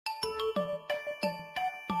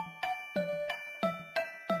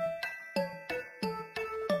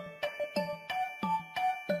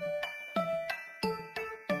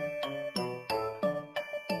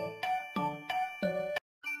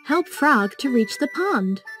Help frog to reach the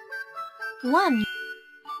pond. 1,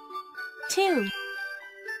 2,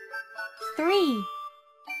 3.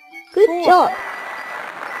 Good 4. job.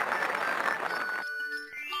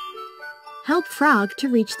 Help frog to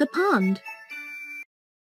reach the pond.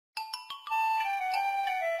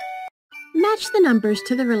 Match the numbers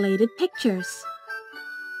to the related pictures.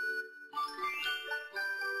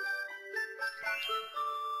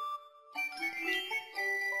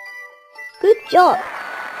 Good job.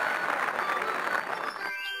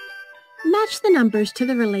 Match the numbers to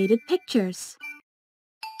the related pictures.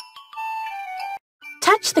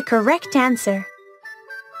 Touch the correct answer.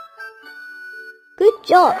 Good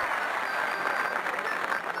job.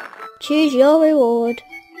 Choose your reward.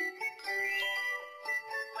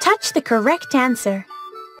 Touch the correct answer.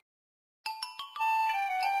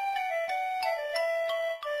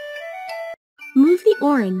 Move the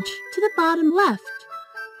orange to the bottom left.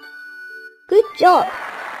 Good job.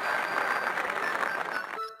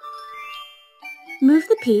 Move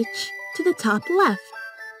the peach to the top left.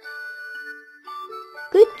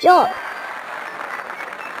 Good job.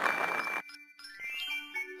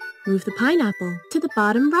 Move the pineapple to the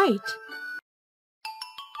bottom right.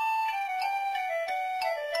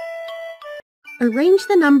 Arrange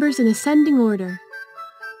the numbers in ascending order.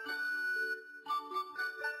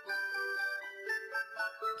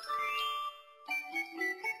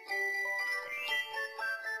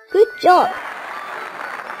 Good job.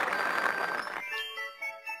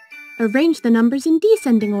 Arrange the numbers in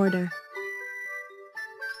descending order.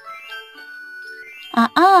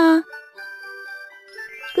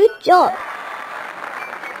 Good job.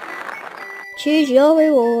 Choose your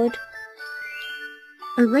reward.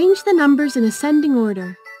 Arrange the numbers in ascending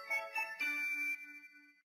order.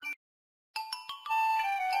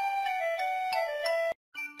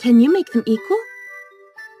 Can you make them equal?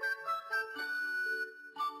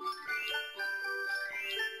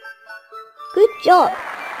 Good job.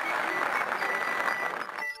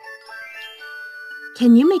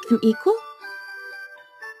 Can you make them equal?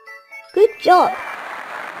 Good job.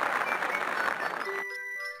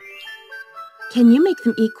 Can you make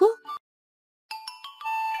them equal?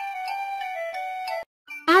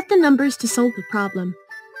 Add the numbers to solve the problem.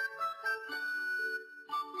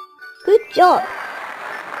 Good job.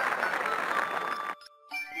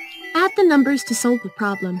 Add the numbers to solve the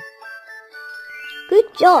problem. Good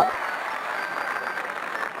job.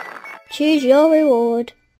 Choose your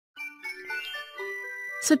reward.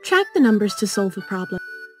 Subtract the numbers to solve the problem.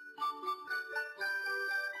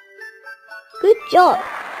 Good job.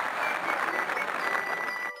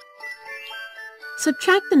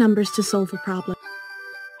 Subtract the numbers to solve the problem.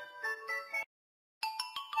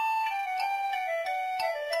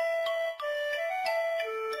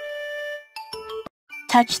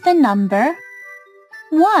 Touch the number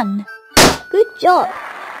 1. Good job.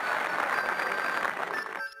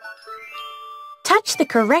 Touch the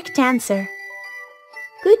correct answer.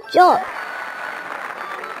 Good job.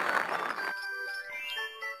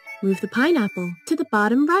 Move the pineapple to the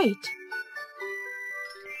bottom right.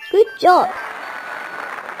 Good job.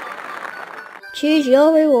 Choose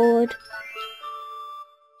your reward.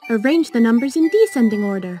 Arrange the numbers in descending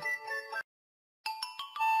order.